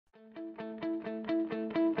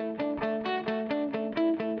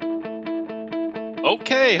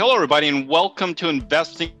Okay, hello everybody, and welcome to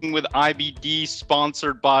Investing with IBD,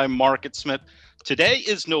 sponsored by MarketSmith. Today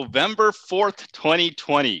is November 4th,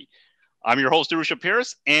 2020. I'm your host, Arusha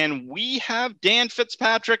Pierce, and we have Dan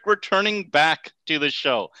Fitzpatrick returning back to the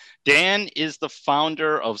show. Dan is the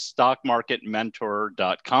founder of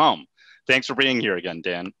StockMarketMentor.com. Thanks for being here again,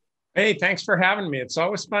 Dan. Hey, thanks for having me. It's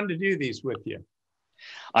always fun to do these with you.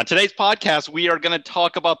 On today's podcast, we are going to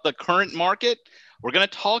talk about the current market. We're going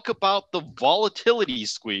to talk about the volatility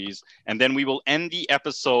squeeze, and then we will end the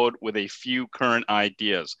episode with a few current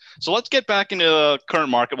ideas. So let's get back into the current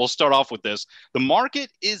market. We'll start off with this. The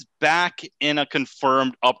market is back in a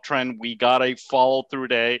confirmed uptrend. We got a follow through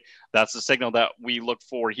day. That's the signal that we look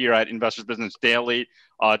for here at Investors Business Daily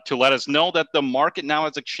to let us know that the market now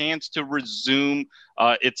has a chance to resume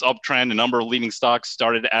its uptrend. A number of leading stocks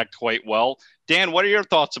started to act quite well. Dan, what are your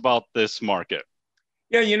thoughts about this market?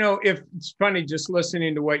 Yeah, if it's funny just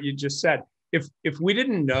listening to what you just said. If we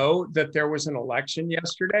didn't know that there was an election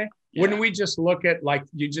yesterday, wouldn't we just look at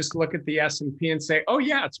the S&P and say, "Oh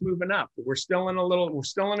yeah, it's moving up. We're still in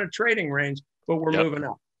a trading range, but we're moving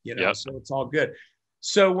up." So it's all good.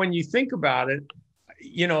 So when you think about it,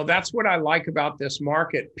 that's what I like about this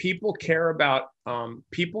market. People care about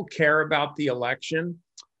the election,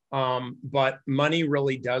 but money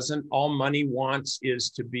really doesn't. All money wants is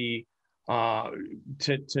to be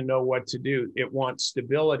to know what to do. It wants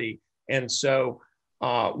stability. And so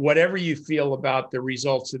whatever you feel about the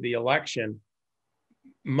results of the election,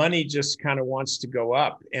 money just kind of wants to go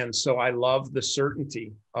up. And so I love the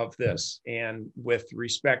certainty of this. And with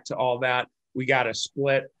respect to all that, we got a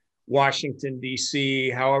split. Washington,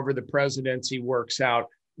 D.C., however the presidency works out,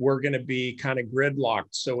 we're going to be kind of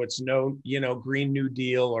gridlocked. So it's no, Green New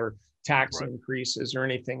Deal or tax increases or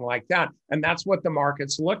anything like that. And that's what the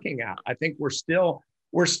market's looking at. I think we're still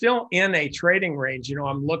in a trading range.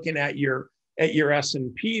 I'm looking at your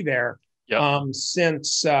S&P there.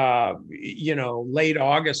 Since late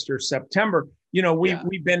August or September,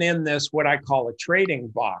 we've been in this what I call a trading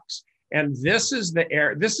box. And this is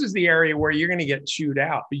the area where you're going to get chewed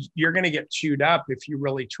out. You're going to get chewed up if you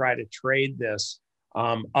really try to trade this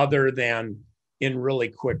other than in really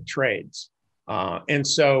quick trades. And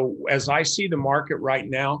so as I see the market right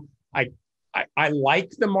now, I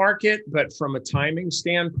like the market, but from a timing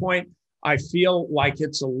standpoint, I feel like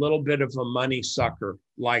it's a little bit of a money sucker.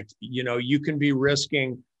 Like, you can be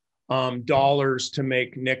risking dollars to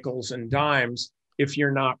make nickels and dimes if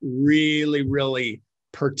you're not really, really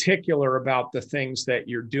particular about the things that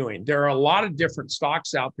you're doing. There are a lot of different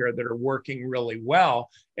stocks out there that are working really well,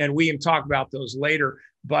 and we can talk about those later.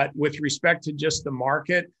 But with respect to just the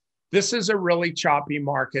market, this is a really choppy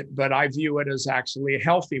market, but I view it as actually a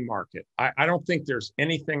healthy market. I don't think there's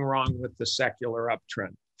anything wrong with the secular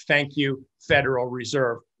uptrend. Thank you, Federal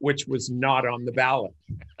Reserve, which was not on the ballot.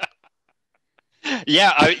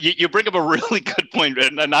 Yeah, you bring up a really good point,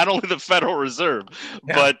 and not only the Federal Reserve,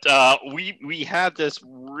 but we had this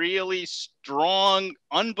really strong,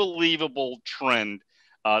 unbelievable trend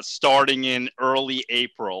starting in early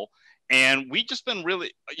April, and we just been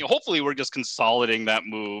really, hopefully we're just consolidating that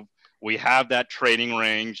move. We have that trading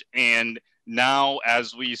range, and now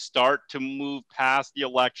as we start to move past the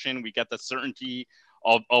election, we get the certainty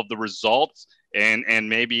of the results, and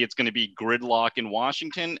maybe it's going to be gridlock in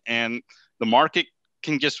Washington, and the market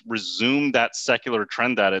can just resume that secular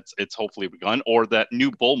trend that it's hopefully begun, or that new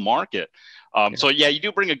bull market. So yeah, you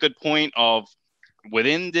do bring a good point of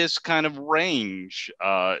within this kind of range,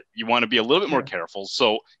 you want to be a little bit more careful.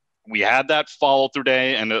 So we had that follow through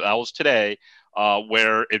day, and that was today,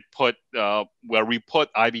 where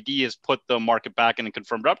IBD has put the market back in a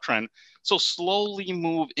confirmed uptrend. So slowly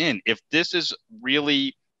move in. If this is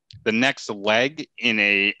really the next leg in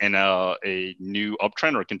a new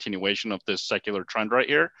uptrend or a continuation of this secular trend right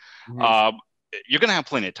here, you're going to have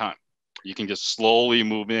plenty of time. You can just slowly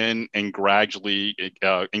move in and gradually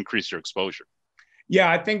increase your exposure. Yeah,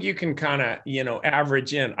 I think you can kind of,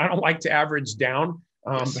 average in. I don't like to average down,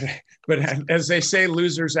 but as they say,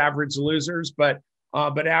 losers average losers. But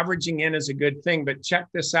averaging in is a good thing. But check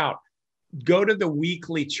this out. Go to the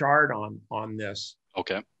weekly chart on this.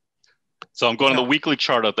 Okay. So I'm going to the weekly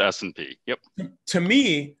chart of the S&P. Yep. To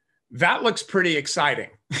me, that looks pretty exciting.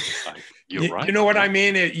 You're right. You know what I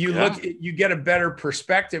mean? You get a better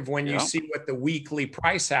perspective when you see what the weekly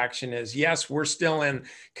price action is. Yes, we're still in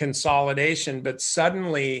consolidation, but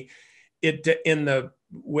suddenly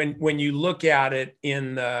when you look at it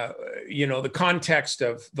in the context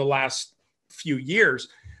of the last few years,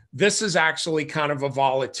 this is actually kind of a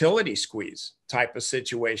volatility squeeze type of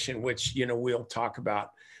situation, which we'll talk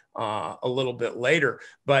about a little bit later.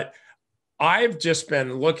 But I've just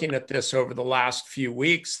been looking at this over the last few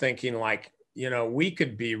weeks thinking like, we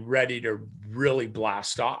could be ready to really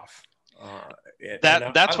blast off.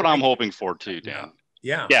 That's what I'm hoping for too, Dan.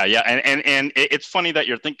 Yeah. And it's funny that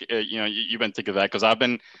you're thinking, you've been thinking of that, because I've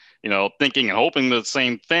been, thinking and hoping the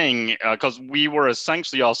same thing, because we were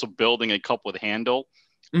essentially also building a cup with handle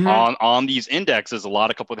on these indexes, a lot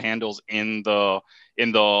of cup with handles in the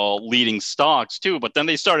leading stocks too. But then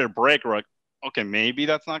they started to break. We're like, okay, maybe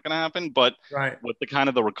that's not going to happen. But with the kind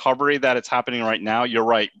of the recovery that it's happening right now, you're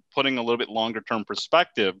right. Putting a little bit longer term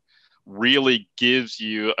perspective really gives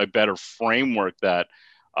you a better framework that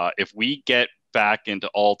if we get back into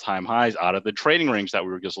all-time highs out of the trading range that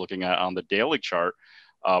we were just looking at on the daily chart,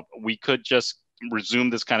 we could just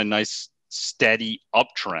resume this kind of nice steady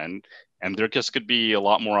uptrend, and there just could be a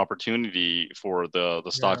lot more opportunity for the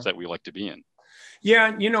stocks that we like to be in.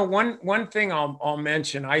 Yeah, one thing I'll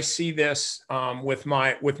mention, I see this with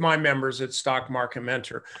my members at Stock Market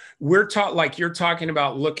Mentor. We're taught, like you're talking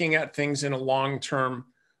about, looking at things in a long-term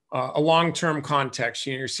context.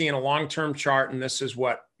 You're seeing a long-term chart, and this is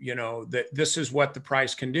what this is what the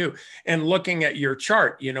price can do. And looking at your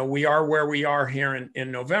chart, we are where we are here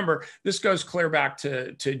in November. This goes clear back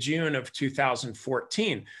to June of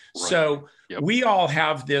 2014. Right. So we all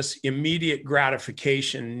have this immediate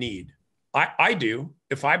gratification need. I do.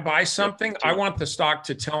 If I buy something, I want the stock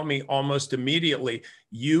to tell me almost immediately,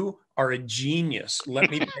 you are a genius. Let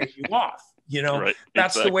me pay you off. That's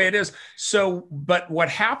exactly the way it is. So, but what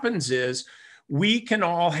happens is we can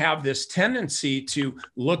all have this tendency to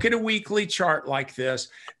look at a weekly chart like this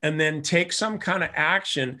and then take some kind of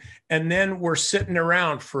action. And then we're sitting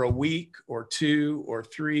around for a week or 2 or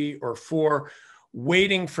 3 or 4,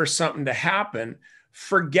 waiting for something to happen,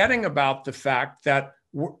 forgetting about the fact that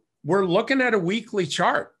we're looking at a weekly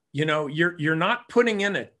chart. You're not putting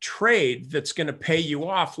in a trade that's going to pay you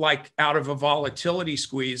off like out of a volatility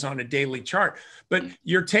squeeze on a daily chart, but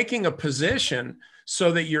you're taking a position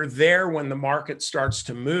so that you're there when the market starts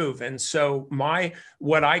to move. And so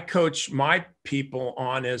what I coach my people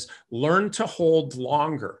on is learn to hold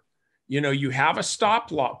longer. You have a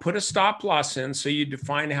stop loss, put a stop loss in so you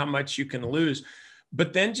define how much you can lose.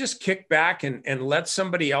 But then just kick back and let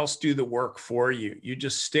somebody else do the work for you. You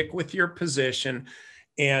just stick with your position.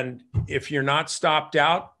 And if you're not stopped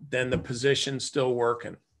out, then the position's still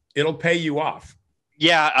working. It'll pay you off.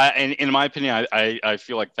 Yeah. And in my opinion, I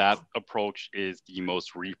feel like that approach is the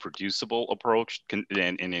most reproducible approach on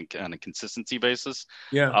a consistency basis.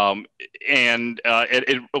 Yeah.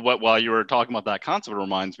 While you were talking about that concept, it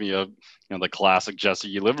reminds me of the classic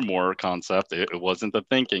Jesse Livermore concept. It wasn't the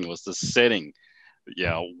thinking, it was the sitting.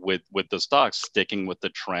 With the stocks, sticking with the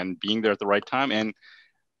trend, being there at the right time. And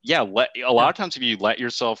a lot of times if you let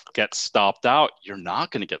yourself get stopped out, you're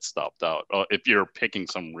not going to get stopped out if you're picking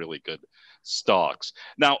some really good stocks.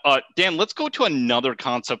 Now, Dan, let's go to another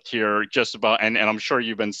concept here, just about, and I'm sure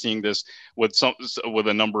you've been seeing this with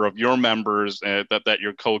a number of your members that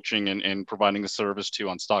you're coaching and providing a service to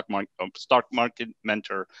on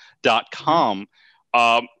stockmarketmentor.com,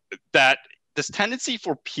 that this tendency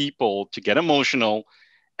for people to get emotional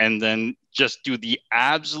and then just do the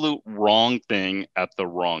absolute wrong thing at the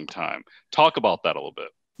wrong time. Talk about that a little bit.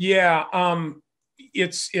 Yeah.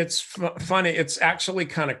 It's funny. It's actually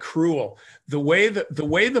kind of cruel. The way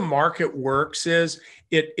the market works is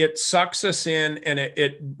it sucks us in, and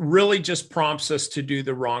it really just prompts us to do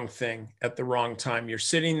the wrong thing at the wrong time. You're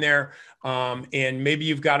sitting there, and maybe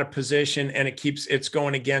you've got a position, and it's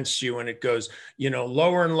going against you, and it goes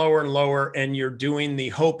lower and lower and lower, and you're doing the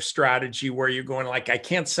hope strategy where you're going like, I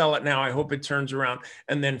can't sell it now, I hope it turns around,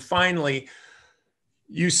 and then finally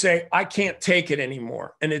you say, I can't take it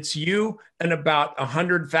anymore. And it's you and about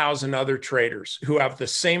 100,000 other traders who have the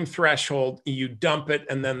same threshold. You dump it,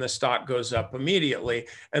 and then the stock goes up immediately.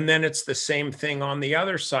 And then it's the same thing on the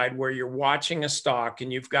other side, where you're watching a stock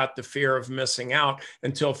and you've got the fear of missing out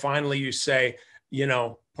until finally you say,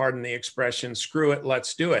 pardon the expression, screw it,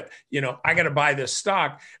 let's do it. I got to buy this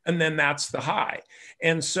stock. And then that's the high.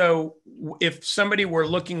 And so if somebody were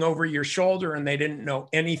looking over your shoulder and they didn't know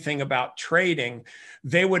anything about trading,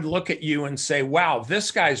 they would look at you and say, wow,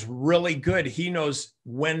 this guy's really good. He knows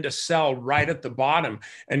when to sell right at the bottom,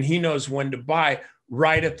 and he knows when to buy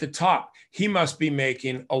right at the top. He must be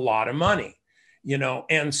making a lot of money.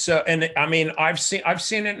 And so, and I mean, I've seen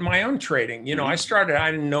it in my own trading. I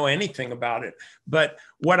didn't know anything about it, but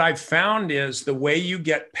what I've found is the way you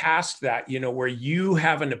get past that, where you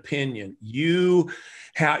have an opinion,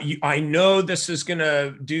 I know this is going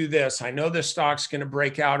to do this, I know this stock's going to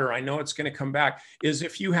break out, or I know it's going to come back, is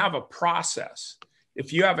if you have a process,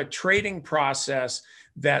 if you have a trading process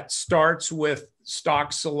that starts with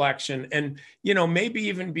stock selection, and maybe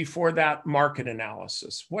even before that, market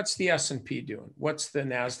analysis. What's the S&P doing? What's the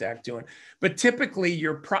NASDAQ doing? But typically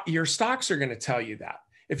your stocks are going to tell you that.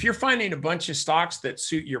 If you're finding a bunch of stocks that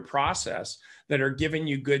suit your process, that are giving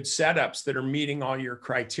you good setups, that are meeting all your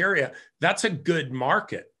criteria, that's a good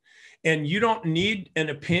market. And you don't need an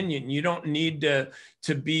opinion. You don't need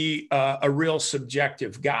to be a real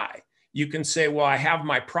subjective guy. You can say, well, I have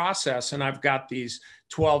my process and I've got these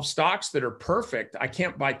 12 stocks that are perfect. I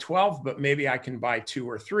can't buy 12, but maybe I can buy 2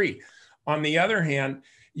 or 3. On the other hand,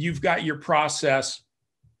 you've got your process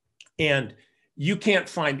and you can't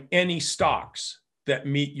find any stocks that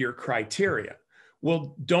meet your criteria.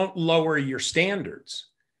 Well, don't lower your standards.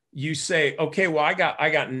 You say, okay, well, I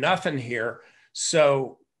got nothing here,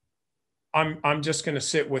 so I'm just going to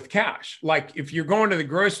sit with cash. Like if you're going to the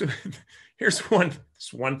grocery, here's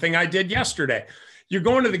one thing I did yesterday. You're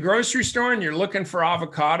going to the grocery store and you're looking for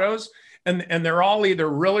avocados, and they're all either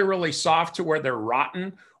really, really soft to where they're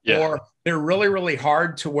rotten, or they're really, really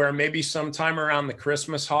hard to where maybe sometime around the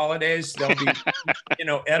Christmas holidays, they'll be,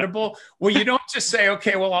 edible. Well, you don't just say,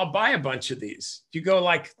 okay, well, I'll buy a bunch of these. You go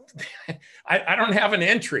like, I don't have an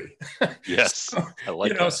entry. Yes. So, I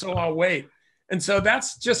like that. So I'll wait. And so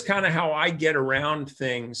that's just kind of how I get around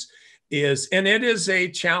things and it is a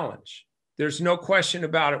challenge. There's no question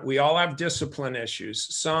about it. We all have discipline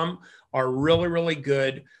issues. Some are really, really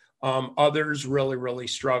good. Others really, really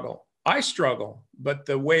struggle. I struggle, but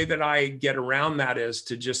the way that I get around that is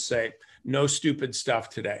to just say, no stupid stuff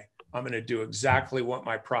today. I'm going to do exactly what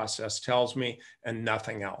my process tells me and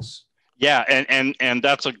nothing else. Yeah, and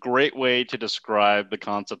that's a great way to describe the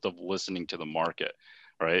concept of listening to the market,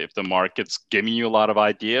 right? If the market's giving you a lot of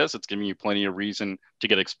ideas, it's giving you plenty of reason to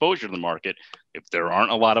get exposure to the market. If there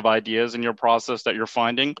aren't a lot of ideas in your process that you're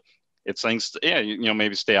finding, it's saying,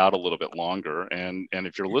 maybe stay out a little bit longer. And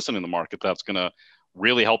if you're listening to the market, that's going to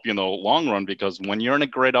really help you in the long run, because when you're in a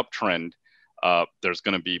great uptrend, there's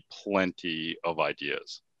going to be plenty of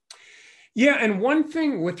ideas. Yeah. And one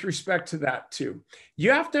thing with respect to that too,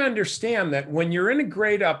 you have to understand that when you're in a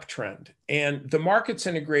great uptrend and the market's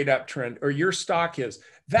in a great uptrend, or your stock is,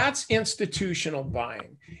 that's institutional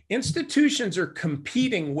buying. Institutions are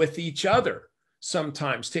competing with each other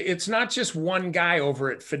sometimes. It's not just one guy over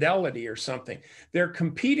at Fidelity or something. They're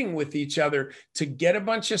competing with each other to get a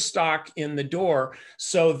bunch of stock in the door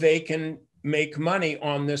so they can make money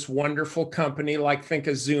on this wonderful company, like think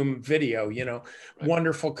of Zoom Video, right.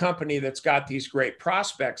 Wonderful company that's got these great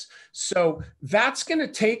prospects. So that's going to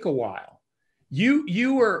take a while. You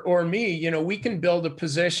or me, we can build a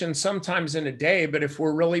position sometimes in a day, but if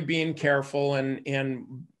we're really being careful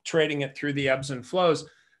and trading it through the ebbs and flows,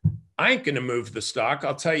 I ain't going to move the stock.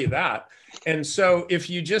 I'll tell you that. And so if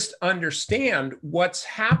you just understand what's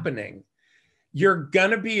happening, you're going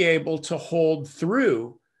to be able to hold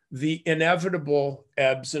through the inevitable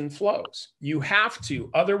ebbs and flows. You have to.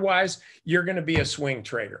 Otherwise, you're going to be a swing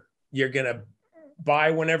trader. You're going to buy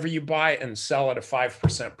whenever you buy and sell at a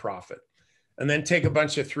 5% profit, and then take a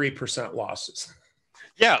bunch of 3% losses.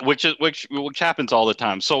 Yeah, which happens all the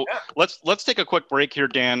time. So let's take a quick break here,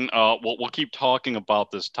 Dan. We'll keep talking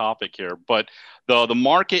about this topic here, but the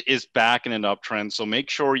market is back in an uptrend. So make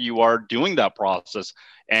sure you are doing that process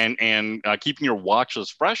and keeping your watch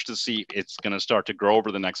list fresh to see if it's going to start to grow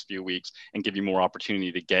over the next few weeks and give you more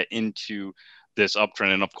opportunity to get into this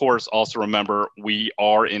uptrend. And of course, also remember, we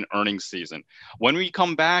are in earnings season. When we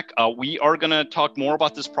come back, we are going to talk more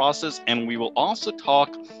about this process, and we will also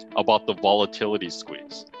talk about the volatility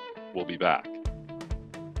squeeze. We'll be back.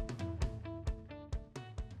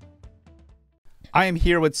 I am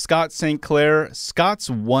here with Scott St. Clair. Scott's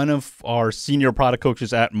one of our senior product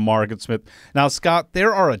coaches at MarketSmith. Now, Scott,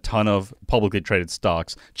 there are a ton of publicly traded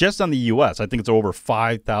stocks. Just on the U.S., I think it's over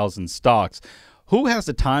 5,000 stocks. Who has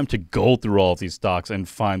the time to go through all of these stocks and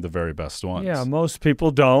find the very best ones? Yeah, most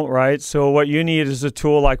people don't, right? So what you need is a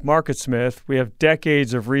tool like MarketSmith. We have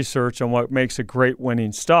decades of research on what makes a great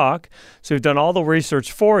winning stock. So we've done all the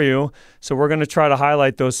research for you. So we're going to try to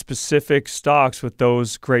highlight those specific stocks with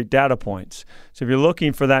those great data points. So if you're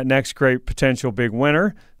looking for that next great potential big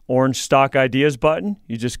winner, orange stock ideas button,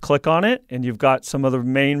 you just click on it and you've got some of the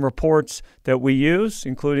main reports that we use,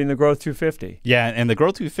 including the Growth 250. Yeah, and the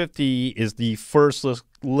Growth 250 is the first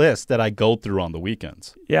list that I go through on the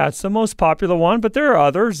weekends. Yeah, it's the most popular one, but there are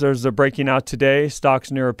others. There's the Breaking Out Today,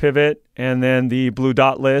 Stocks Near a Pivot, and then the Blue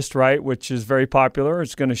Dot list, right, which is very popular.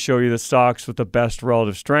 It's going to show you the stocks with the best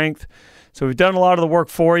relative strength. So we've done a lot of the work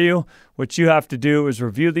for you. What you have to do is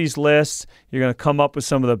review these lists. You're going to come up with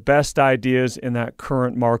some of the best ideas in that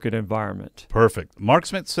current market environment. Perfect.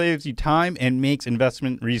 MarketSmith saves you time and makes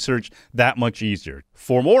investment research that much easier.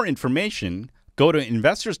 For more information, go go to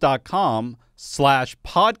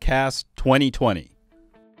investors.com/podcast2020.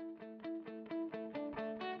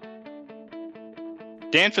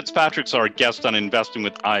 Dan Fitzpatrick's our guest on Investing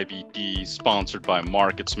with IBD, sponsored by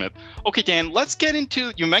MarketSmith. Okay, Dan, let's get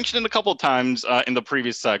into, you mentioned it a couple of times in the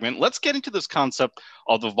previous segment, let's get into this concept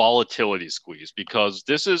of the volatility squeeze, because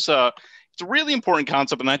this is it's a really important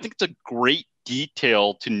concept, and I think it's a great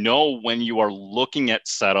detail to know when you are looking at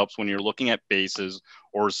setups, when you're looking at bases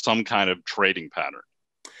or some kind of trading pattern.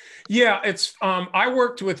 Yeah, it's I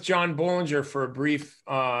worked with John Bollinger for a brief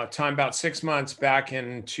time, about 6 months back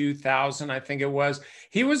in 2000, I think it was.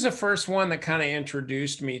 He was the first one that kind of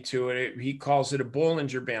introduced me to it. He calls it a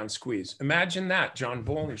Bollinger Band squeeze. Imagine that, John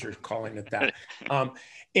Bollinger calling it that.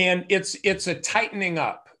 And it's a tightening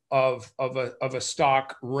up of a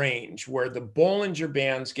stock range where the Bollinger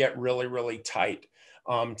Bands get really, really tight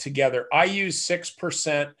together. I use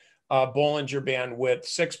 6%. Bollinger Band with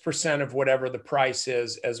 6% of whatever the price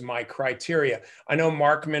is as my criteria. I know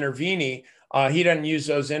Mark Minervini, he doesn't use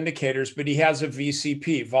those indicators, but he has a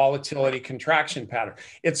VCP, volatility contraction pattern.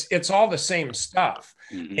 It's all the same stuff.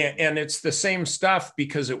 Mm-hmm. And it's the same stuff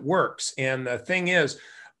because it works. And the thing is,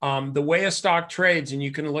 the way a stock trades, and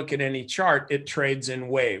you can look at any chart, it trades in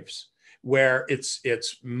waves, where it's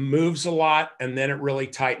moves a lot and then it really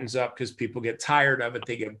tightens up because people get tired of it,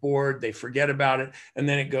 they get bored, they forget about it, and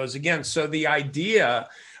then it goes again. So the idea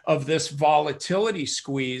of this volatility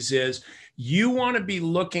squeeze is you want to be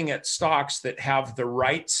looking at stocks that have the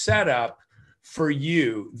right setup for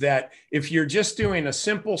you, that if you're just doing a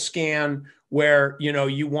simple scan where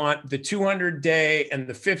you want the 200-day and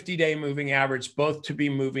the 50-day moving average both to be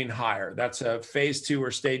moving higher. That's a phase 2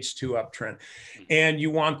 or stage 2 uptrend. And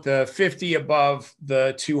you want the 50 above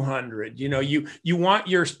the 200. You want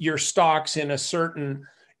your stocks in a certain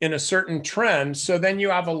trend. So then you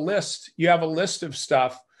have a list of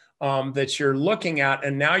stuff that you're looking at,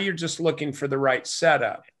 and now you're just looking for the right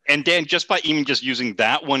setup. And Dan, just by even just using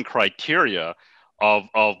that one criteria of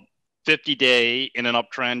 50-day in an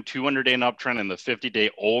uptrend, 200-day in an uptrend, and the 50-day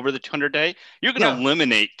over the 200-day, you're going to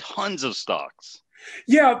eliminate tons of stocks.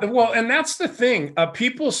 Yeah, well, and that's the thing.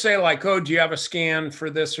 People say like, "Oh, do you have a scan for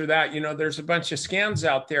this or that?" There's a bunch of scans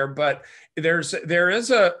out there, but there is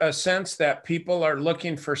a sense that people are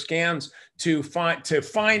looking for scans to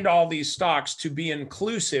find all these stocks to be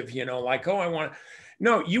inclusive. Like, oh,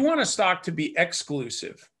 you want a stock to be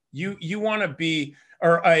exclusive. You want to be,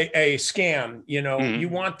 or a scan, mm-hmm. You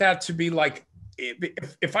want that to be like,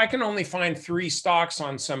 if I can only find 3 stocks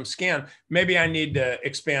on some scan, maybe I need to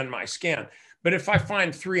expand my scan. But if I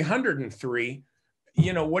find 303,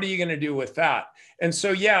 what are you going to do with that? And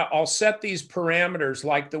so, yeah, I'll set these parameters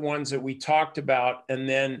like the ones that we talked about, and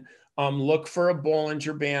then look for a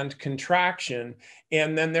Bollinger Band contraction.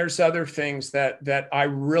 And then there's other things that I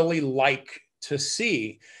really like to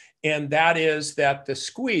see. And that is that the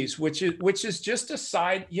squeeze, which is just a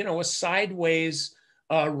sideways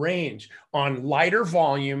range on lighter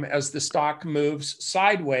volume as the stock moves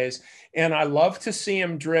sideways. And I love to see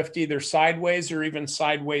them drift either sideways or even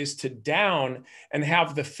sideways to down, and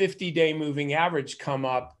have the 50-day moving average come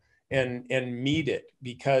up and meet it,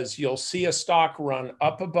 because you'll see a stock run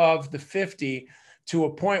up above the 50 to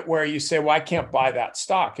a point where you say, well, I can't buy that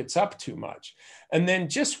stock. It's up too much. And then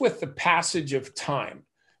just with the passage of time,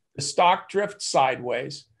 the stock drifts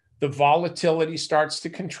sideways, the volatility starts to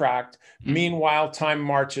contract. Meanwhile, time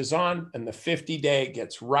marches on and the 50-day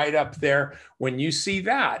gets right up there. When you see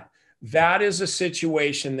that is a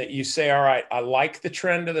situation that you say, all right, I like the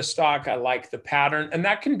trend of the stock. I like the pattern. And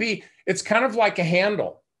that can be, it's kind of like a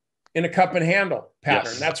handle in a cup and handle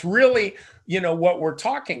pattern. Yes. That's really, what we're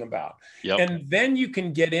talking about. Yep. And then you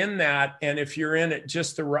can get in that. And if you're in it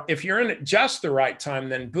just the right time,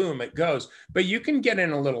 then boom, it goes. But you can get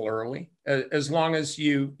in a little early, as long as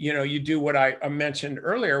you do what I mentioned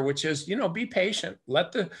earlier, which is, be patient.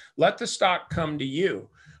 Let the stock come to you.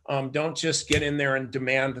 Don't just get in there and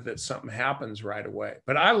demand that something happens right away.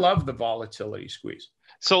 But I love the volatility squeeze.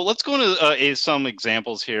 So let's go into some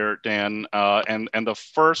examples here, Dan. And the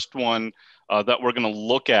first one that we're going to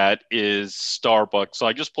look at is Starbucks. So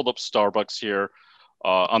I just pulled up Starbucks here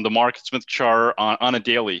on the MarketSmith chart on a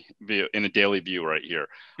daily view, in a daily view right here.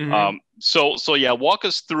 Mm-hmm. So yeah, walk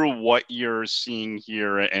us through what you're seeing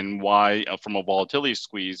here and why, from a volatility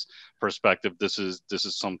squeeze perspective, this is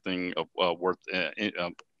something worth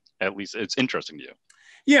at least it's interesting to you.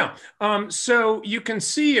 Yeah. So you can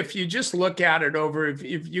see, if you just look at it over, if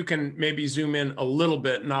you can maybe zoom in a little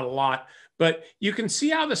bit, not a lot, but you can see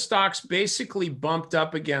how the stock's basically bumped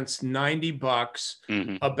up against $90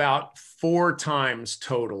 mm-hmm. about 4 times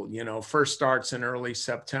total, first starts in early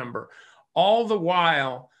September. All the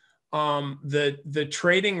while, the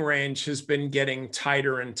trading range has been getting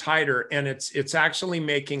tighter and tighter, and it's actually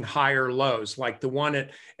making higher lows, like the one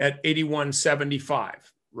at 81.75,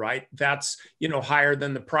 right? That's, higher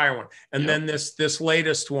than the prior one. And then this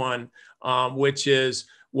latest one, which is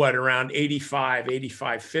what, around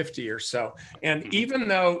 85.50 or so. And even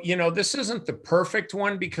though, this isn't the perfect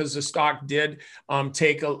one, because the stock did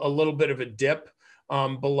take a little bit of a dip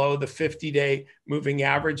below the 50-day moving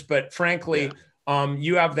average, but frankly,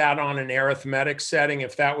 you have that on an arithmetic setting.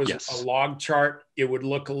 If that was a log chart, it would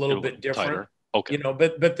look a little bit different. Tighter. Okay.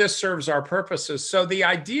 But this serves our purposes. So the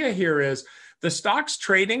idea here is the stock's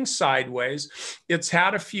trading sideways. It's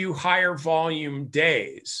had a few higher volume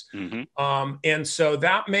days. And so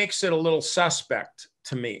that makes it a little suspect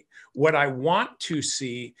to me. What I want to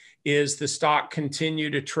see is the stock continue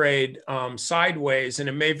to trade sideways, and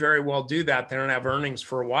it may very well do that. They don't have earnings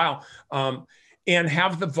for a while, and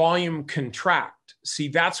have the volume contract. See,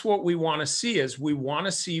 that's what we want to see, is we want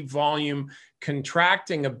to see volume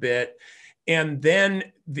contracting a bit, and then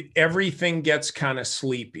everything gets kind of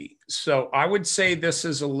sleepy. So I would say this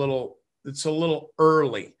is it's a little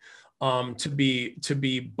early to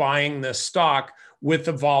be buying this stock with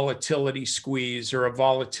a volatility squeeze or a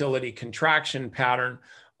volatility contraction pattern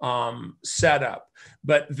setup.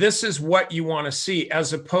 But this is what you want to see,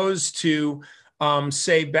 as opposed to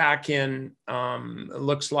say back in,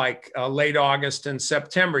 looks like late August and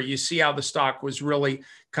September. You see how the stock was really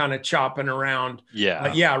kind of chopping around.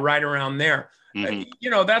 Right around there.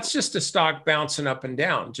 That's just a stock bouncing up and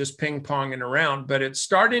down, just ping-ponging around, but it's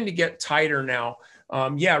starting to get tighter now.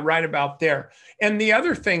 Right about there. And the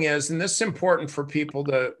other thing is, and this is important for people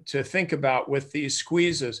to think about with these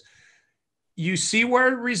squeezes, you see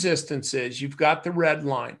where resistance is, you've got the red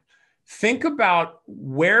line. Think about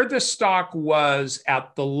where the stock was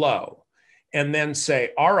at the low, and then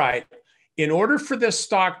say, all right, in order for this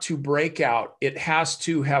stock to break out, it has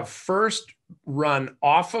to have first run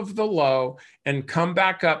off of the low and come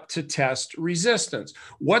back up to test resistance.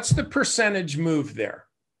 What's the percentage move there?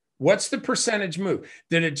 What's the percentage move?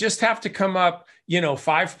 Did it just have to come up,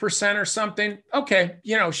 5% or something? Okay,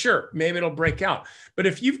 sure, maybe it'll break out. But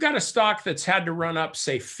if you've got a stock that's had to run up,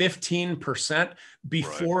 say, 15%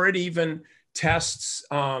 before it even tests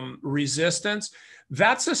resistance,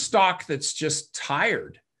 that's a stock that's just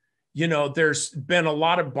tired. There's been a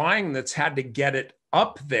lot of buying that's had to get it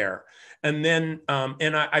up there. And then,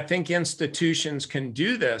 and I think institutions can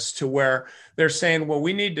do this to where they're saying, well,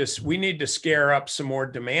 we need to scare up some more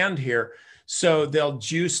demand here. So they'll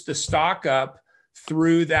juice the stock up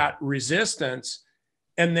through that resistance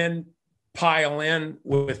and then pile in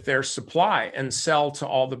with their supply and sell to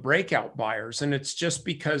all the breakout buyers. And it's just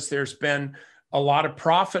because there's been a lot of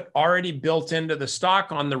profit already built into the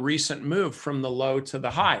stock on the recent move from the low to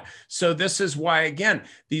the high. So this is why, again,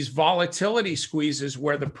 these volatility squeezes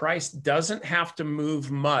where the price doesn't have to move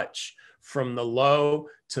much from the low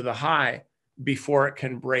to the high before it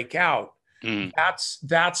can break out. That's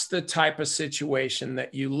the type of situation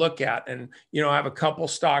that you look at. And, I have a couple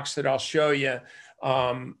stocks that I'll show you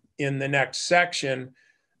in the next section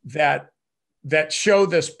that show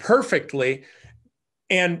this perfectly.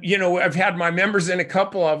 And, I've had my members in a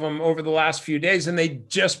couple of them over the last few days, and they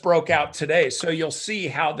just broke out today. So you'll see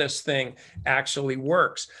how this thing actually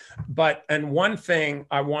works. And one thing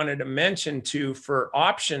I wanted to mention too, for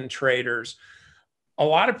option traders, a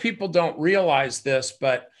lot of people don't realize this,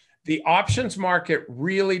 but the options market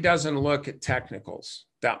really doesn't look at technicals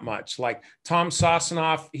that much. Like Tom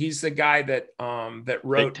Sosnoff, he's the guy that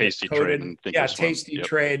wrote Tasty Trade and Thinkorswim. Tasty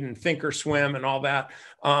Trade and Thinkorswim and all that.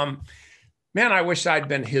 Man, I wish I'd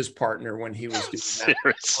been his partner when he was doing that.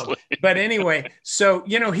 Seriously. But anyway, so,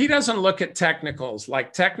 he doesn't look at technicals,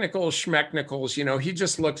 like technicals, schmecknicals, he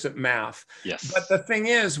just looks at math. Yes. But the thing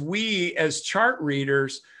is, we as chart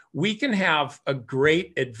readers, we can have a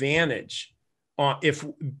great advantage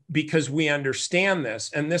because we understand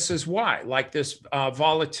this. And this is why, like this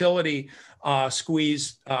volatility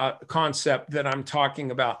squeeze concept that I'm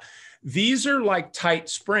talking about. These are like tight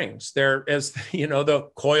springs. They're, as the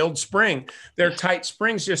coiled spring, they're tight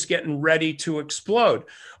springs just getting ready to explode.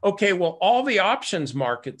 Okay, well, all the options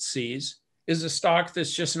market sees is a stock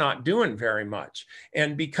that's just not doing very much.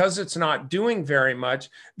 And because it's not doing very much,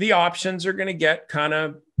 the options are going to get kind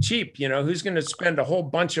of cheap. Who's going to spend a whole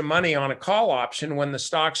bunch of money on a call option when the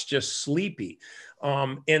stock's just sleepy?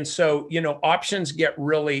 And so, options get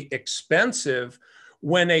really expensive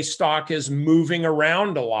when a stock is moving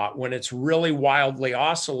around a lot, when it's really wildly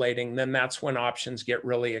oscillating, then that's when options get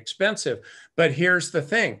really expensive. But here's the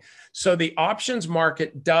thing. So the options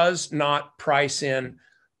market does not price in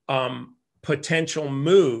potential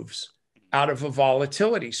moves out of a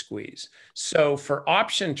volatility squeeze. So for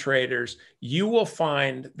option traders, you will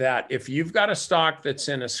find that if you've got a stock that's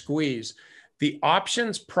in a squeeze, the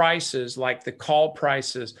options prices, like the call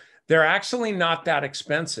prices, they're actually not that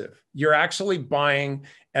expensive. You're actually buying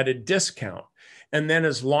at a discount. And then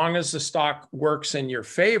as long as the stock works in your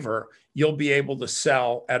favor, you'll be able to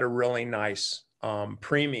sell at a really nice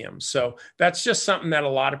premium. So that's just something that a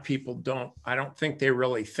lot of people I don't think they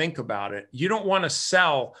really think about it. You don't want to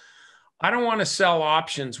sell. I don't want to sell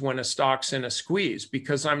options when a stock's in a squeeze,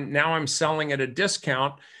 because I'm selling at a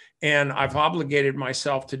discount, and I've obligated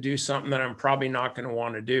myself to do something that I'm probably not going to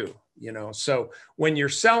want to do. So when you're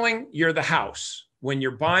selling, you're the house. When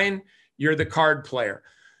you're buying, you're the card player.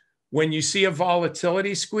 When you see a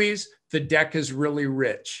volatility squeeze, the deck is really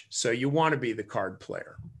rich. So you want to be the card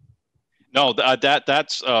player. No,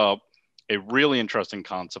 that's a really interesting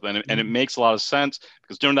concept, and it makes a lot of sense,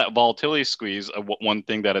 because during that volatility squeeze, one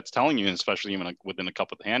thing that it's telling you, especially even within a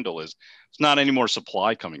cup of the handle, is it's not any more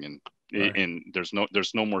supply coming in. Right. There's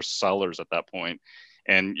no more sellers at that point,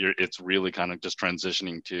 and it's really kind of just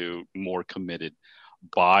transitioning to more committed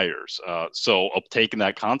buyers. So taking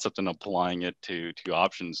that concept and applying it to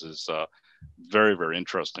options is very, very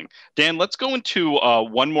interesting. Dan, let's go into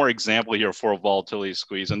one more example here for a volatility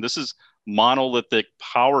squeeze, and this is monolithic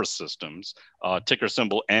power systems, ticker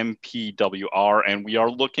symbol MPWR. And we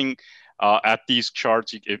are looking at these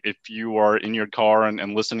charts. If you are in your car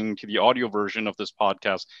and listening to the audio version of this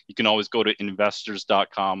podcast, you can always go to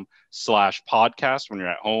investors.com/podcast when you're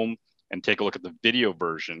at home and take a look at the video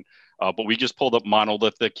version. But we just pulled up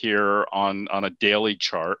monolithic here on a daily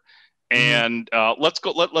chart. And let's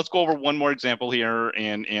go over one more example here.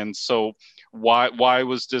 And so why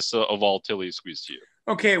was this a volatility squeeze to you?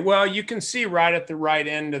 Okay, well, you can see right at the right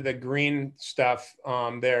end of the green stuff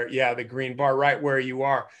there. Yeah, the green bar right where you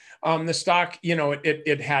are. The stock,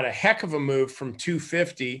 it had a heck of a move from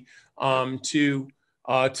 250 to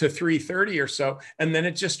 330 or so. And then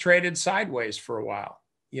it just traded sideways for a while.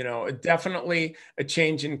 Definitely a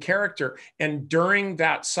change in character. And during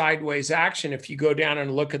that sideways action, if you go down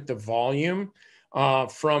and look at the volume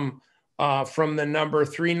from the number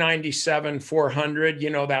 397, 400,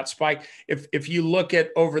 that spike. If you look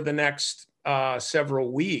at over the next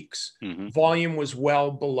several weeks, volume was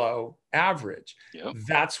well below average. Yep.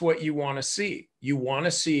 That's what you want to see. You want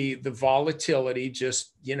to see the volatility,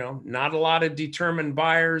 just, not a lot of determined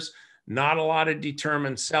buyers, not a lot of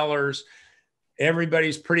determined sellers.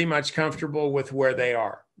 Everybody's pretty much comfortable with where they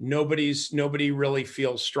are. Nobody really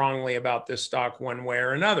feels strongly about this stock one way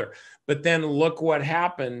or another. But then look what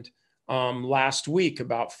happened last week,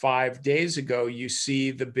 about 5 days ago. You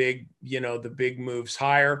see the big moves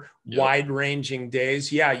higher, yep. Wide-ranging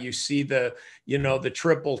days. Yeah, you see the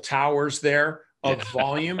triple towers there of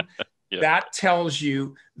volume. Yep. That tells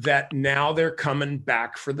you that now they're coming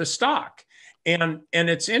back for the stock. And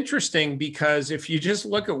it's interesting, because if you just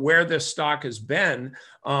look at where this stock has been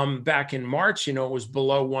back in March, it was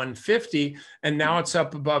below 150, and now it's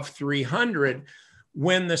up above 300.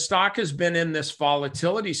 When the stock has been in this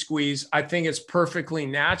volatility squeeze, I think it's perfectly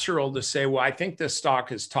natural to say, well, I think this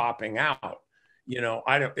stock is topping out.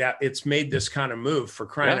 It's made this kind of move, for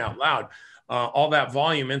crying out loud. All that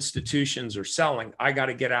volume, institutions are selling. I got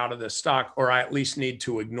to get out of this stock, or I at least need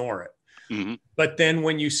to ignore it. Mm-hmm. But then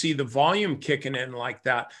when you see the volume kicking in like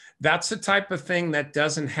that, that's the type of thing that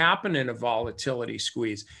doesn't happen in a volatility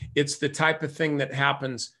squeeze. It's the type of thing that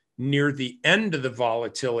happens near the end of the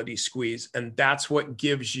volatility squeeze. And that's what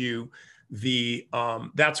gives you the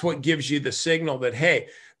signal that, hey,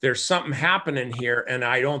 there's something happening here. And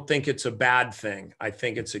I don't think it's a bad thing. I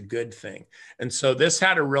think it's a good thing. And so this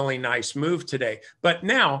had a really nice move today. But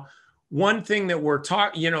now, one thing that we're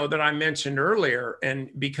talking, that I mentioned earlier, and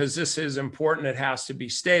because this is important, it has to be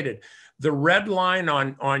stated. The red line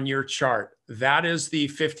on your chart, that is the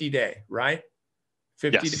 50-day, right?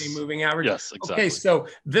 50-day moving average? Yes, exactly. Okay, so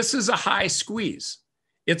this is a high squeeze.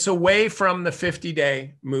 It's away from the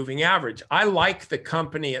 50-day moving average. I like the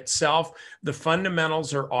company itself. The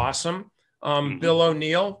fundamentals are awesome. Bill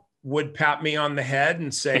O'Neill would pat me on the head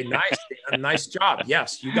and say, nice, Dan, nice job.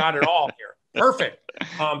 Yes, you got it all here. Perfect.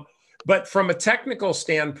 But from a technical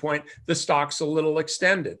standpoint, the stock's a little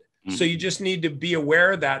extended. Mm-hmm. So you just need to be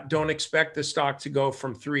aware of that. Don't expect the stock to go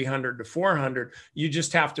from 300 to 400. You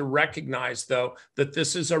just have to recognize, though, that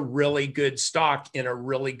this is a really good stock in a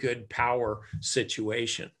really good power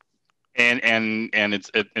situation. And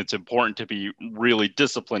it's important to be really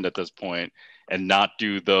disciplined at this point and not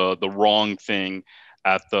do the wrong thing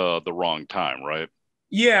at the wrong time, right?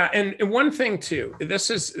 Yeah, and one thing too,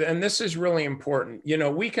 this is really important.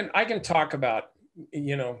 I can talk about,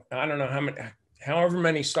 I don't know however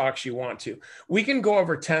many stocks you want to. We can go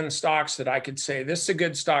over 10 stocks that I could say, this is a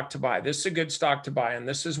good stock to buy. This is a good stock to buy. And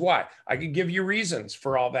this is why. I could give you reasons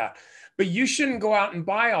for all that. But you shouldn't go out and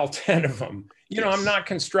buy all 10 of them. You know, I'm not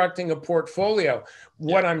constructing a portfolio.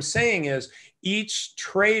 What I'm saying is each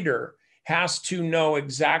trader has to know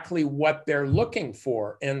exactly what they're looking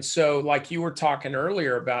for. And so like you were talking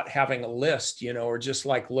earlier about having a list, you know, or just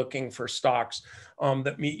like looking for stocks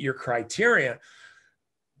that meet your criteria.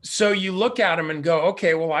 So you look at them and go,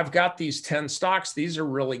 okay, well, I've got these 10 stocks. These are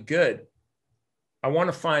really good. I want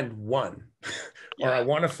to find one or I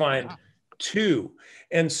want to find two.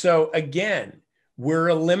 And so again, we're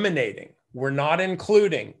eliminating, we're not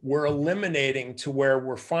including, we're eliminating to where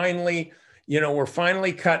we're finally, you know, we're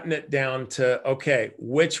finally cutting it down to, okay,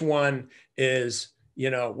 which one is, you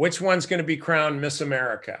know, which one's going to be crowned Miss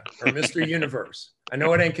America or Mr. Universe? I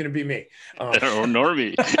know it ain't going to be me. Nor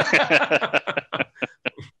me.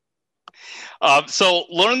 So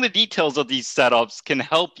learning the details of these setups can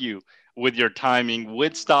help you with your timing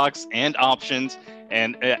with stocks and options,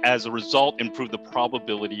 and as a result, improve the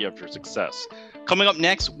probability of your success. Coming up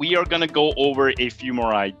next, we are going to go over a few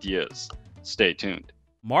more ideas. Stay tuned.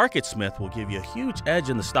 MarketSmith will give you a huge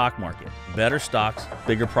edge in the stock market. Better stocks,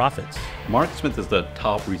 bigger profits. MarketSmith is the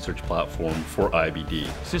top research platform for IBD.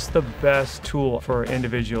 It's just the best tool for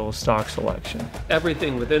individual stock selection.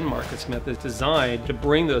 Everything within MarketSmith is designed to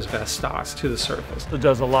bring those best stocks to the surface. It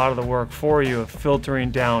does a lot of the work for you of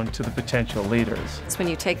filtering down to the potential leaders. It's when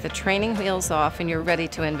you take the training wheels off and you're ready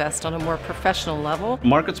to invest on a more professional level.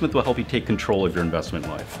 MarketSmith will help you take control of your investment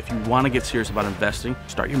life. If you want to get serious about investing,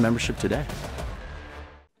 start your membership today.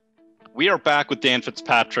 We are back with Dan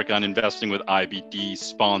Fitzpatrick on Investing with IBD,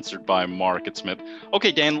 sponsored by MarketSmith.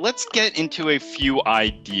 Okay, Dan, let's get into a few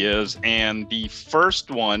ideas. And the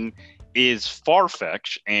first one is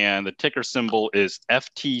FarFetch, and the ticker symbol is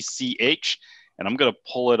FTCH. And I'm going to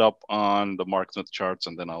pull it up on the MarketSmith charts,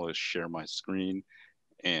 and then I'll just share my screen.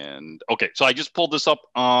 And okay, so I just pulled this up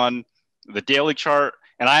on the daily chart,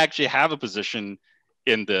 and I actually have a position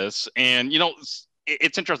in this. And, you know,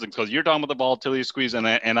 it's interesting because you're talking about the volatility squeeze, and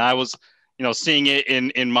I was, you know, seeing it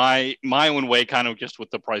in my own way, kind of just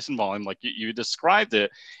with the price and volume, like you described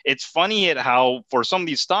it. It's funny at how for some of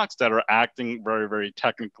these stocks that are acting very, very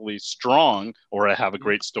technically strong or have a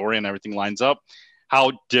great story and everything lines up,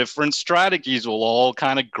 how different strategies will all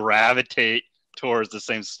kind of gravitate towards the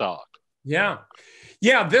same stock. Yeah.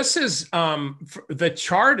 Yeah, this is the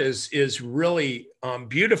chart is really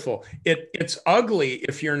beautiful. It's ugly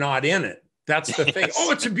if you're not in it. That's the thing.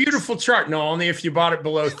 Oh, it's a beautiful chart. No, only if you bought it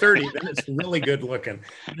below 30, then it's really good looking.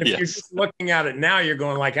 And if you're just looking at it now, you're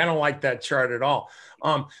going like, I don't like that chart at all.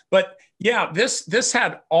 But yeah, this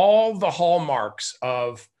had all the hallmarks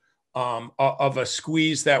of a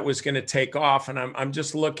squeeze that was going to take off. And I'm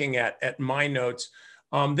just looking at my notes.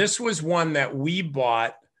 This was one that we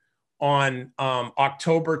bought on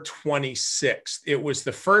October 26th. It was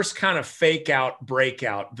the first kind of fake out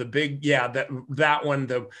breakout. The big, that one,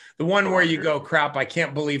 the one where you go, crap, I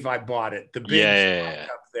can't believe I bought it. The big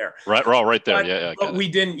up there. Right there. But we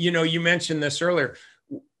didn't, you know, you mentioned this earlier.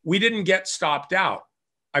 We didn't get stopped out.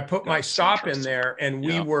 I put my stop in there, and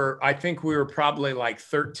I think we were probably like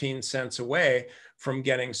 13 cents away from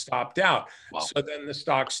getting stopped out. Wow. So then the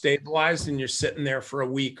stock stabilized, and you're sitting there for a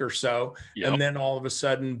week or so. Yep. And then all of a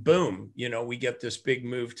sudden, boom, you know, we get this big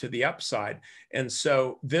move to the upside. And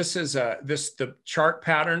so this is the chart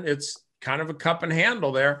pattern. It's kind of a cup and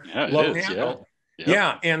handle there. Yeah, low handle. Yeah. Yep.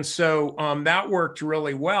 Yeah. And so that worked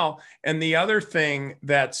really well. And the other thing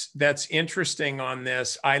that's interesting on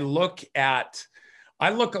this, I look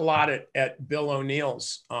a lot at Bill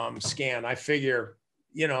O'Neill's scan. I figure,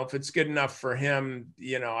 you know, if it's good enough for him,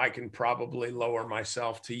 you know, I can probably lower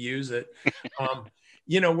myself to use it.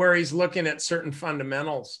 You know, where he's looking at certain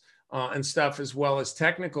fundamentals and stuff as well as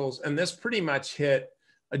technicals. And this pretty much hit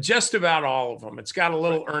just about all of them. It's got a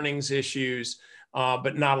little earnings issues,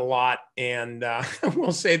 but not a lot. And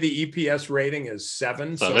we'll say the EPS rating is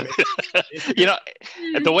 7. So you know,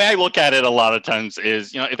 the way I look at it a lot of times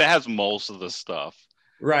is, you know, if it has most of the stuff,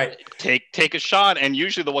 right, take a shot. And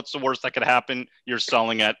usually what's the worst that could happen? You're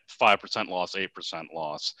selling at 5% loss, 8%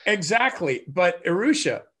 loss. Exactly. But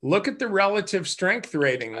Arusha, look at the relative strength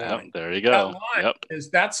rating line. There you go. That line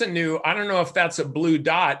that's a new, I don't know if that's a blue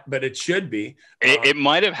dot, but it should be. It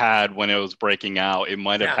might have had, when it was breaking out, it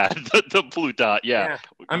might have had the blue dot. Yeah.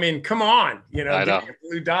 I mean, come on, you know, a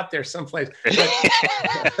blue dot there someplace.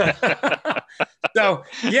 So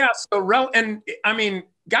and I mean,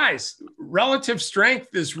 guys, relative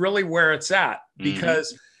strength is really where it's at,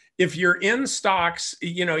 because if you're in stocks,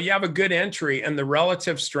 you have a good entry and the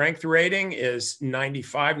relative strength rating is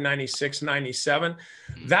 95, 96, 97,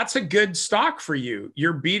 that's a good stock for you.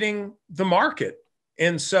 You're beating the market.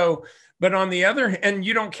 And so, but on the other hand,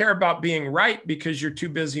 you don't care about being right because you're too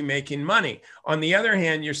busy making money. On the other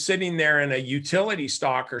hand, you're sitting there in a utility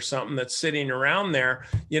stock or something that's sitting around there,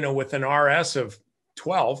 with an RS of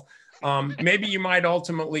 12. Maybe you might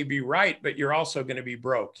ultimately be right, but you're also going to be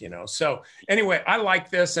broke, So anyway, I like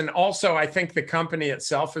this. And also I think the company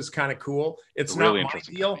itself is kind of cool. It's not my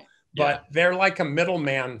deal, but they're like a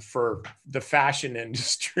middleman for the fashion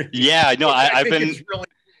industry. Yeah, no, I've been, it's really,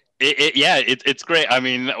 it's great. I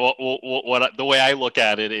mean, what the way I look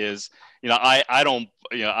at it is, I don't,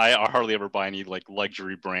 I hardly ever buy any like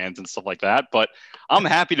luxury brands and stuff like that, but I'm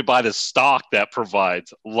happy to buy the stock that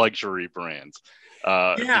provides luxury brands.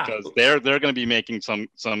 Because they're going to be making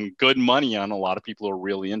some good money on a lot of people who are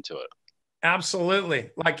really into it.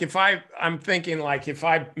 Absolutely. Like I'm thinking like if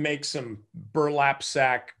I make some burlap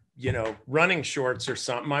sack, running shorts or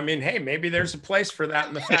something, I mean, hey, maybe there's a place for that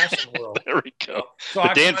in the fashion world. There we go. So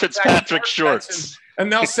the Dan Fitzpatrick shorts.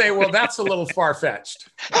 And they'll say, well, that's a little far-fetched.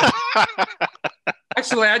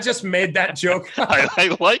 Actually, I just made that joke.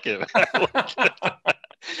 I like it.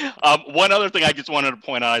 One other thing I just wanted to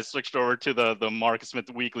point out, I switched over to the Marcus Smith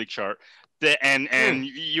weekly chart, and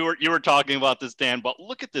you were talking about this, Dan. But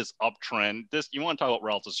look at this uptrend. You want to talk about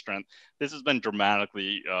relative strength? This has been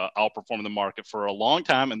dramatically outperforming the market for a long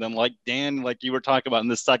time, and then like Dan, like you were talking about in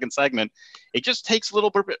this second segment, it just takes a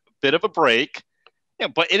little bit of a break. Yeah,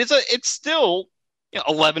 but it's still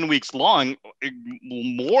 11 weeks long,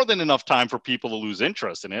 more than enough time for people to lose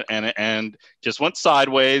interest in it, and just went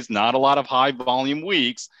sideways. Not a lot of high volume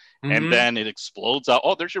weeks, and then it explodes out.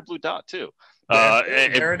 Oh, there's your blue dot too.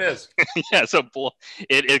 There it is. Yeah, so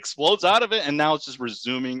it explodes out of it, and now it's just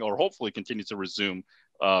resuming, or hopefully continues to resume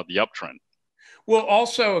the uptrend. Well,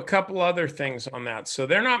 also a couple other things on that. So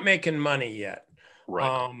they're not making money yet.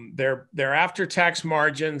 Right. Their after-tax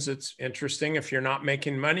margins, it's interesting. If you're not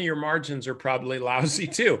making money, your margins are probably lousy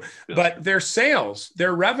too. But their sales,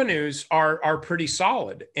 their revenues are pretty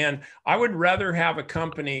solid. And I would rather have a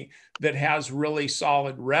company that has really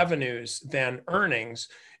solid revenues than earnings.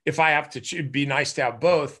 If I have to, it'd be nice to have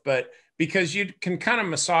both, but because you can kind of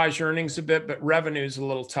massage earnings a bit, but revenue is a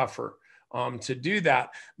little tougher to do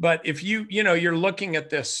that. But if you're looking at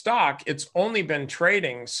this stock, it's only been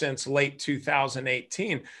trading since late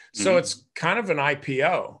 2018. So it's kind of an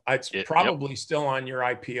IPO. It's probably still on your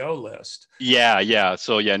IPO list. Yeah.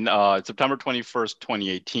 So September 21st,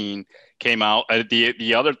 2018 came out.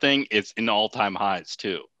 The other thing is in all-time highs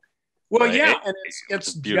too. Well, right? And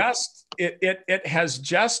it has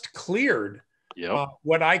just cleared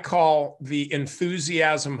what I call the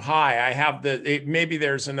enthusiasm high. I have maybe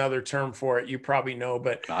there's another term for it. You probably know,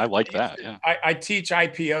 but I like that. Yeah. I teach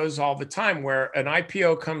IPOs all the time where an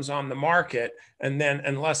IPO comes on the market and then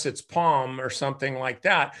unless it's Palm or something like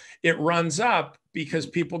that, it runs up because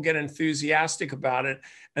people get enthusiastic about it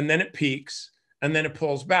and then it peaks. And then it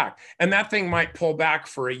pulls back. And that thing might pull back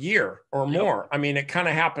for a year or more. I mean, it kind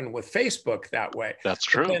of happened with Facebook that way. That's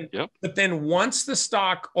true. But then once the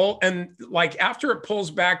stock, and like after it pulls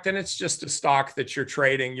back, then it's just a stock that you're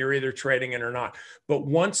trading. You're either trading it or not. But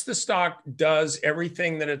once the stock does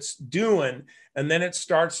everything that it's doing, and then it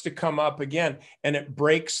starts to come up again, and it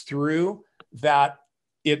breaks through that,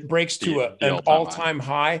 it breaks to an all-time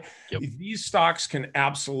high. These stocks can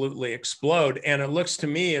absolutely explode. And it looks to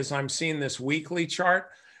me, as I'm seeing this weekly chart,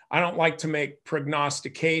 I don't like to make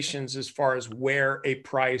prognostications as far as where a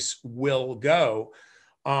price will go.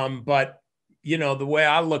 But, the way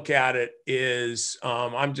I look at it is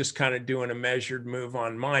I'm just kind of doing a measured move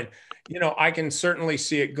on mine. I can certainly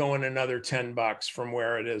see it going another $10 from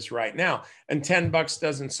where it is right now. And $10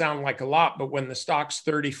 doesn't sound like a lot, but when the stock's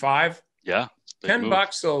 35,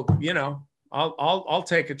 $10, so I'll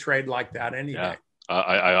take a trade like that any day.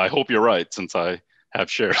 I hope you're right, since I have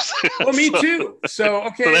shares. Well, me too. So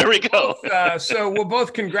okay, so there we go. So we'll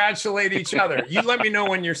both congratulate each other. You let me know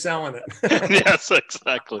when you're selling it. Yes,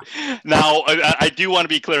 exactly. Now I do want to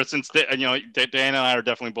be clear, since Dan and I are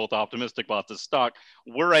definitely both optimistic about this stock.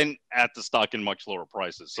 We're at the stock in much lower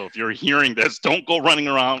prices. So if you're hearing this, don't go running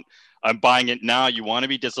around. I'm buying it now. You want to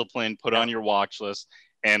be disciplined. Put on your watch list.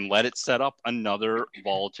 And let it set up another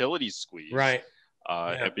volatility squeeze, right?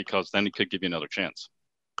 Because then it could give you another chance.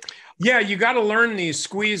 Yeah, you got to learn these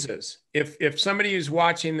squeezes. If somebody who's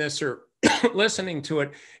watching this or listening to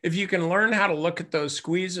it, if you can learn how to look at those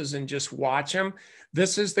squeezes and just watch them,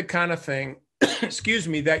 this is the kind of thing, excuse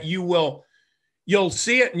me, that you will you'll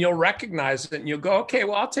see it and you'll recognize it and you'll go, okay,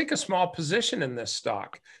 well, I'll take a small position in this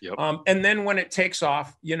stock. Yep. And then when it takes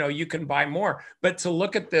off, you can buy more. But to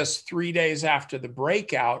look at this 3 days after the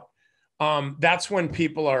breakout, that's when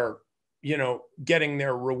people are, getting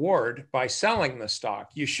their reward by selling the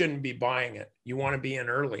stock. You shouldn't be buying it. You want to be in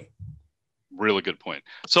early. Really good point.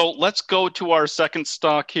 So let's go to our second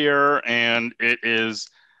stock here, and it is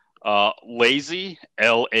Lazy,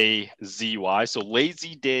 LAZY. So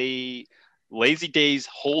Lazy Days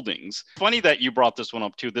Holdings. Funny that you brought this one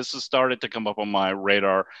up too. This has started to come up on my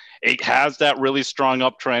radar. It has that really strong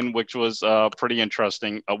uptrend, which was pretty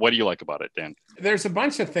interesting. What do you like about it, Dan? There's a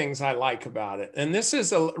bunch of things I like about it. And this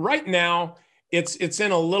is right now, it's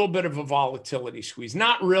in a little bit of a volatility squeeze.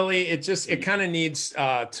 Not really. It kind of needs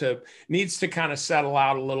to kind of settle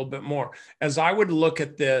out a little bit more. As I would look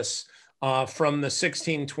at this from the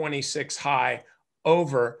 1626 high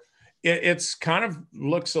over, it's kind of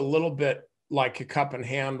looks a little bit like a cup and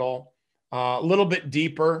handle, a little bit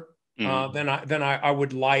deeper than I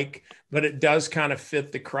would like, but it does kind of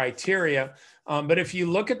fit the criteria. But if you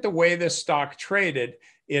look at the way this stock traded,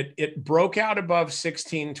 it broke out above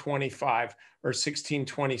 1625 or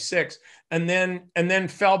 1626, and then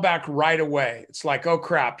fell back right away. It's like, oh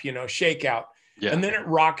crap, shakeout, and then it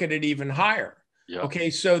rocketed even higher. Yeah. Okay,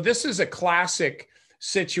 so this is a classic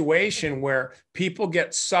situation where people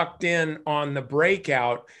get sucked in on the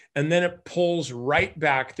breakout and then it pulls right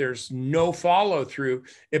back. There's no follow through.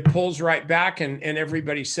 It pulls right back and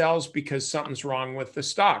everybody sells because something's wrong with the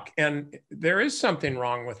stock. And there is something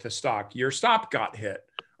wrong with the stock. Your stop got hit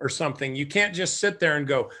or something. You can't just sit there and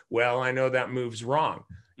go, well, I know that move's wrong.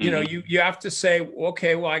 You have to say,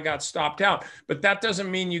 okay, well, I got stopped out, but that doesn't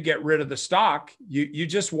mean you get rid of the stock. You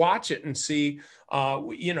just watch it and see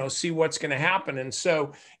what's going to happen. And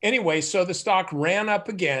so anyway, so the stock ran up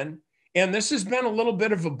again, and this has been a little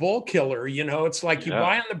bit of a bull killer. It's like you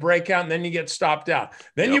buy on the breakout and then you get stopped out.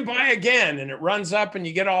 Then you buy again and it runs up and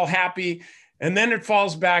you get all happy. And then it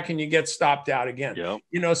falls back and you get stopped out again.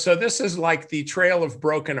 Yep. So this is like the trail of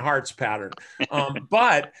broken hearts pattern.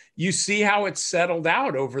 But you see how it's settled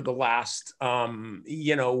out over the last,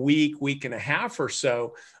 week and a half or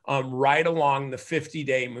so, right along the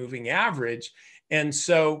 50-day moving average. And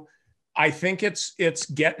so I think it's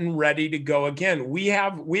getting ready to go again. We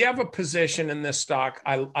have a position in this stock.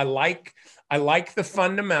 I like the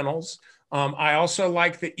fundamentals. I also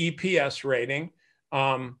like the EPS rating.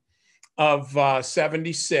 Of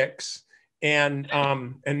 76, and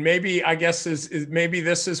maybe I guess maybe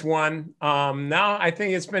this is one. Now I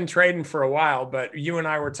think it's been trading for a while, but you and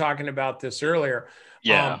I were talking about this earlier.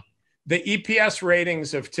 Yeah, the EPS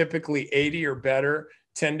ratings of typically 80 or better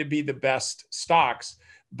tend to be the best stocks,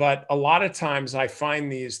 but a lot of times I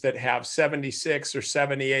find these that have 76 or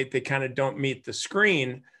 78, they kind of don't meet the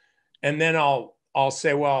screen, and then I'll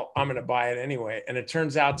say, well, I'm going to buy it anyway. And it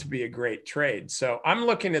turns out to be a great trade. So I'm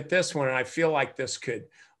looking at this one and I feel like this could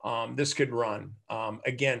run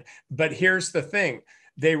again. But here's the thing.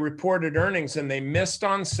 They reported earnings and they missed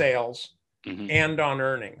on sales and on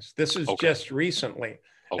earnings. This is just recently.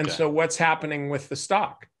 Okay. And so what's happening with the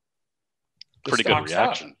stock? Pretty good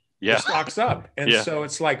reaction. Up. Yeah. The stock's up. And so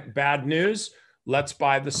it's like bad news. Let's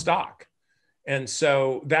buy the stock. And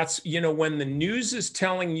so that's, when the news is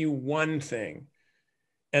telling you one thing,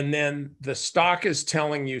 and then the stock is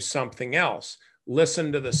telling you something else,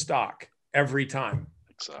 listen to the stock every time.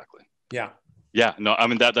 Exactly. Yeah. Yeah. No, I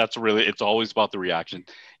mean, that's really, it's always about the reaction,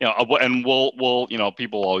 and we'll,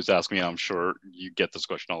 people always ask me, I'm sure you get this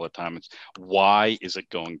question all the time. It's why is it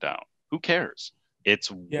going down? Who cares? It's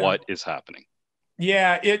what is happening.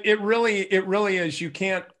 Yeah, it really is. You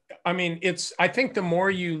can't, I think the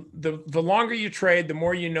longer you trade, the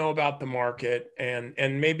more you know about the market,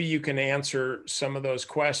 and maybe you can answer some of those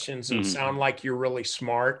questions and sound like you're really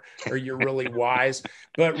smart or you're really wise.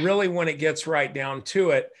 But really, when it gets right down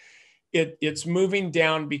to it, it's moving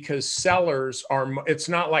down because sellers are, it's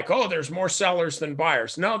not like, oh, there's more sellers than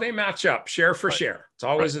buyers. No, they match up share for share. It's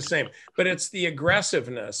always the same, but it's the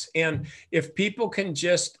aggressiveness. And if people can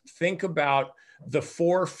just think about the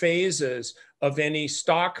 4 phases of any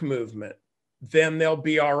stock movement, then they'll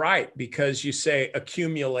be all right, because you say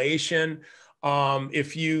accumulation.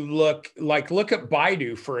 If you look at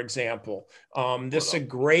Baidu, for example, this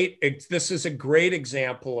is a great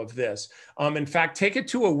example of this. In fact, take it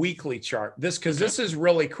to a weekly chart. This is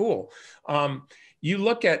really cool. You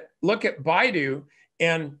look at Baidu,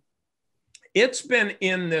 and it's been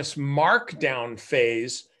in this markdown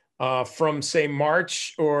phase from say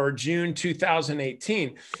March or June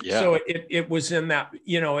 2018. Yeah. So it was in that,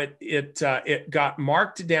 it got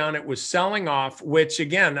marked down. It was selling off, which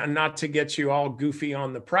again, not to get you all goofy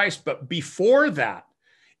on the price, but before that,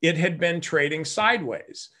 it had been trading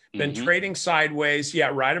sideways. Trading sideways,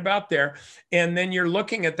 right about there. And then you're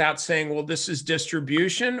looking at that saying, well, this is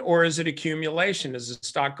distribution or is it accumulation? Is the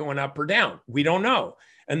stock going up or down? We don't know.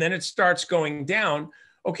 And then it starts going down.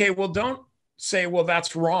 Okay, well, don't say, well,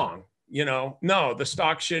 that's wrong. No, the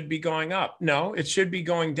stock should be going up. No, it should be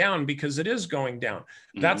going down because it is going down.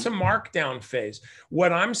 That's a markdown phase.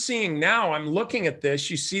 What I'm seeing now, I'm looking at this,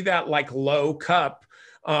 you see that like low cup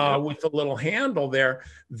with a little handle there.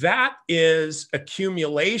 That is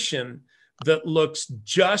accumulation that looks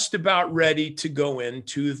just about ready to go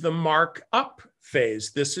into the mark up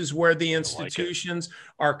phase. This is where the institutions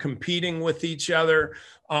are competing with each other.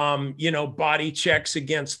 Body checks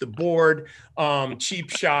against the board,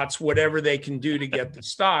 cheap shots, whatever they can do to get the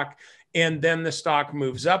stock. And then the stock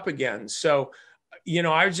moves up again. So,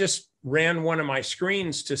 I just ran one of my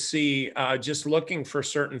screens to see, just looking for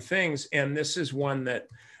certain things. And this is one that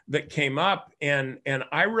came up, and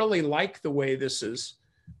I really like the way this is.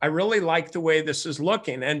 I really like the way this is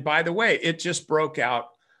looking. And by the way, it just broke out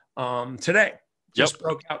today.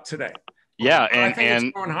 Broke out today. Yeah, I think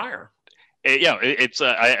it's going higher.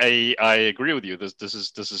 I agree with you. This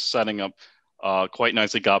is setting up quite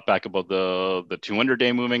nicely. Got back above the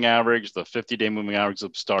 200-day moving average. The 50-day moving average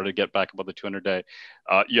have started to get back above the 200-day.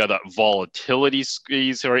 That volatility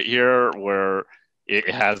squeeze right here where it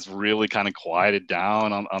has really kind of quieted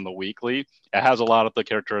down on the weekly. It has a lot of the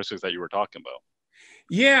characteristics that you were talking about.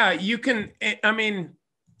 Yeah, you can. I mean,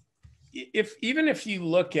 even if you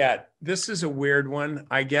look at, this is a weird one,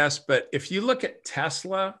 I guess, but if you look at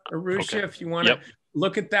Tesla, Arusha, if you want to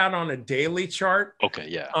look at that on a daily chart. Okay,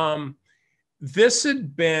 yeah. This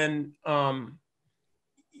had been, from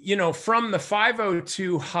the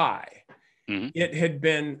 502 high, it had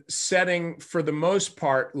been setting for the most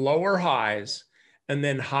part lower highs and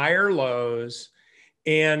then higher lows.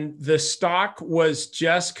 And the stock was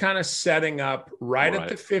just kind of setting up right at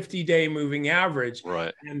the 50-day moving average.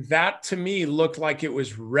 Right. And that to me looked like it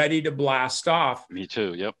was ready to blast off. Me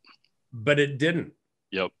too. Yep. But it didn't.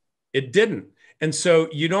 Yep. It didn't. And so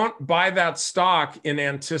you don't buy that stock in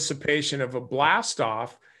anticipation of a blast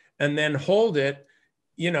off and then hold it,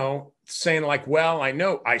 saying like, well, I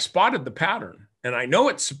know I spotted the pattern. And I know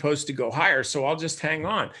it's supposed to go higher, so I'll just hang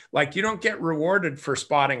on. Like, you don't get rewarded for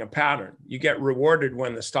spotting a pattern. You get rewarded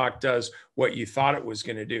when the stock does what you thought it was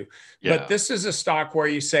going to do. Yeah. But this is a stock where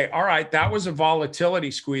you say, all right, that was a volatility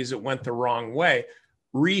squeeze. It went the wrong way.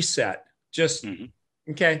 Reset. Just,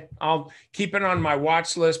 okay, I'll keep it on my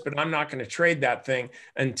watch list, but I'm not going to trade that thing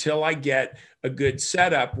until I get a good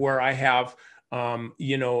setup where I have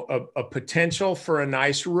a potential for a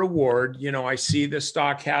nice reward. I see the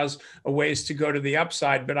stock has a ways to go to the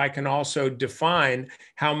upside, but I can also define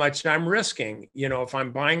how much I'm risking. If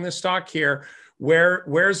I'm buying the stock here,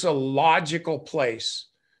 where's a logical place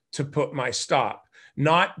to put my stop?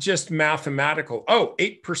 Not just mathematical.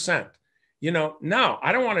 8%. No,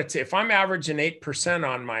 I don't want to. If I'm averaging 8%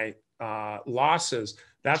 on my losses,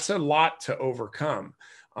 that's a lot to overcome.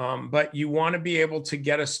 But you want to be able to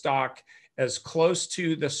get a stock as close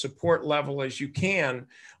to the support level as you can,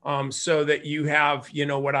 so that you have,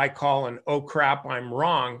 what I call an oh crap, I'm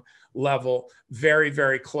wrong level, very,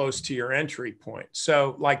 very close to your entry point.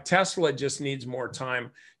 So like Tesla just needs more time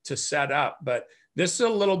to set up, but this is a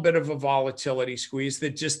little bit of a volatility squeeze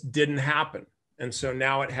that just didn't happen. And so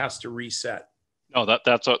now it has to reset. No,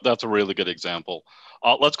 that's a really good example.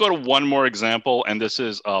 Let's go to one more example, and this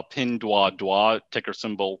is Pinduoduo, ticker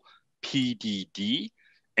symbol PDD.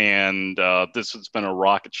 And this has been a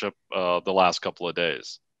rocket ship the last couple of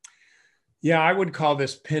days. Yeah, I would call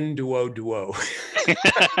this Pinduoduo.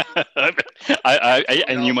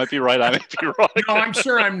 And you might be right. I might be wrong. No, I'm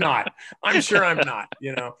sure I'm not.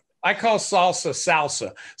 I call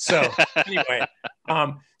salsa. So anyway,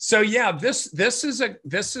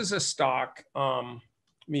 this is a stock.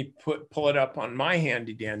 Let me pull it up on my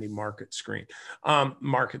handy dandy market screen,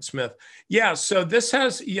 MarketSmith. Yeah, so this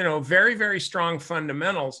has, very, very strong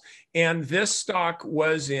fundamentals. And this stock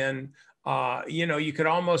was in, you could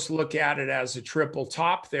almost look at it as a triple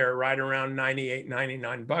top there, right around 98,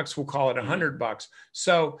 99 bucks. We'll call it $100.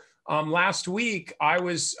 So last week I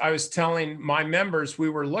was telling my members, we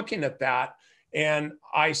were looking at that. And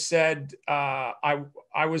I said, I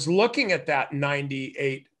was looking at that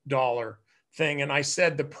 $98 thing. And I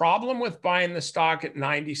said, the problem with buying the stock at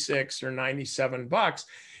 96 or 97 bucks,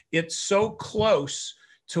 it's so close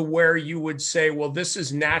to where you would say, well, this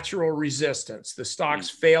is natural resistance. The stock's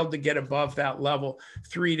failed to get above that level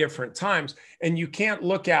 3 different times. And you can't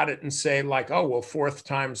look at it and say like, oh, well, 4th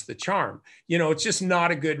time's the charm. You know, it's just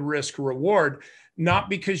not a good risk reward, not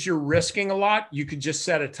because you're risking a lot. You could just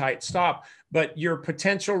set a tight stop, but your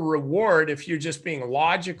potential reward, if you're just being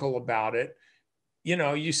logical about it, you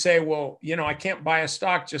know, you say, well, you know, I can't buy a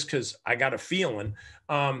stock just because I got a feeling.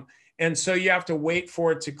 And so you have to wait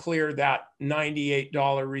for it to clear that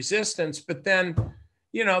 $98 resistance, but then,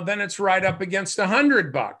 you know, then it's right up against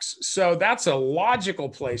 $100. So that's a logical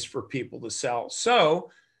place for people to sell. So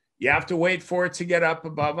you have to wait for it to get up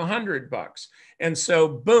above $100. And so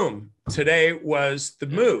boom, today was the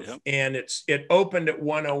move. And it opened at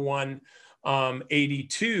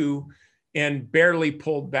 101.82 and barely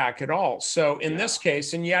pulled back at all. So in this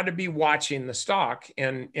case, and you had to be watching the stock,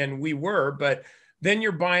 and we were, but then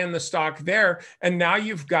you're buying the stock there, and now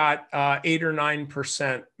you've got 8 or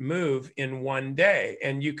 9% move in one day.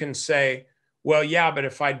 And you can say, well, yeah, but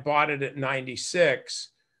if I'd bought it at 96,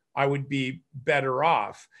 I would be better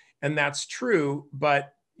off. And that's true,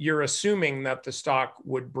 but you're assuming that the stock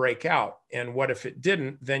would break out. And what if it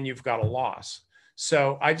didn't? Then you've got a loss.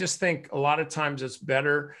 So I just think a lot of times it's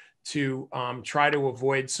better to try to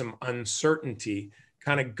avoid some uncertainty,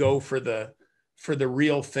 kind of go for the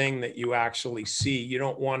real thing that you actually see. You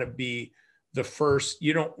don't want to be the first,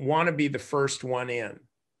 you don't want to be the first one in,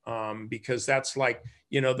 because that's like,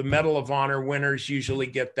 you know, the Medal of Honor winners usually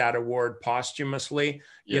get that award posthumously.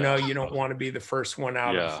 You know, you don't want to be the first one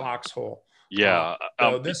out of the foxhole.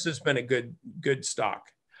 So this has been a good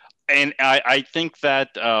stock. And I think that,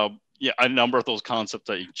 a number of those concepts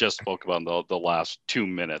that you just spoke about in the last 2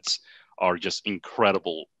 minutes are just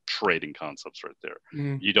incredible trading concepts right there.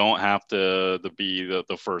 You don't have to be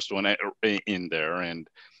the first one in there. And,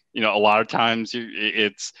 you know, a lot of times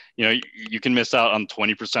it's, you know, you can miss out on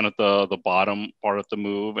 20% of the bottom part of the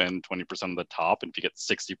move and 20% of the top. And if you get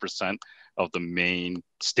 60% of the main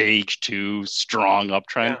stage 2 strong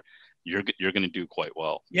uptrend, you're going to do quite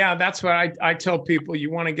well. Yeah, that's what I tell people. You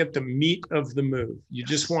want to get the meat of the move. You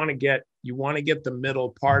just want to get the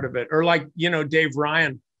middle part of it. Or like, you know, Dave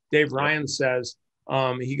Ryan says,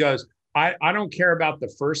 he goes, I don't care about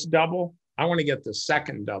the first double. I want to get the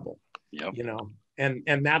second double. You know,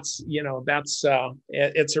 and that's, you know, that's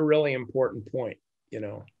it's a really important point, you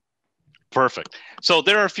know. Perfect. So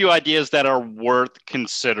there are a few ideas that are worth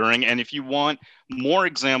considering. And if you want more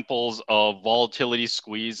examples of volatility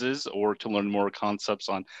squeezes or to learn more concepts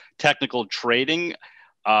on technical trading,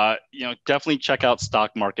 you know, definitely check out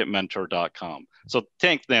stockmarketmentor.com. So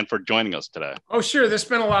thanks, Dan, for joining us today. Oh, sure. This has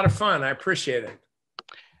been a lot of fun. I appreciate it.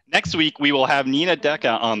 Next week, we will have Nina Decca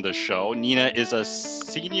on the show. Nina is a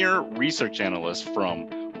senior research analyst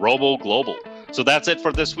from Robo Global. So that's it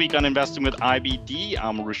for this week on Investing with IBD.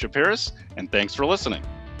 I'm Marusha Paris, and thanks for listening.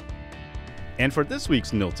 And for this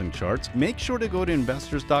week's notes and charts, make sure to go to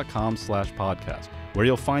investors.com/podcast, where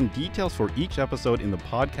you'll find details for each episode in the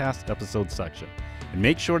podcast episode section. And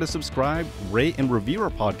make sure to subscribe, rate, and review our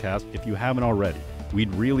podcast if you haven't already.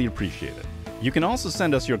 We'd really appreciate it. You can also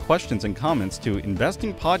send us your questions and comments to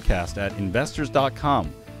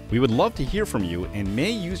investingpodcast@investors.com. We would love to hear from you and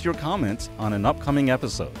may use your comments on an upcoming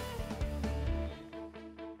episode.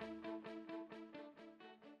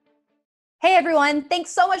 Hey everyone,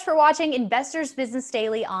 thanks so much for watching Investors Business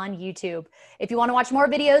Daily on YouTube. If you want to watch more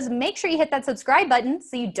videos, make sure you hit that subscribe button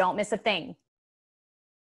so you don't miss a thing.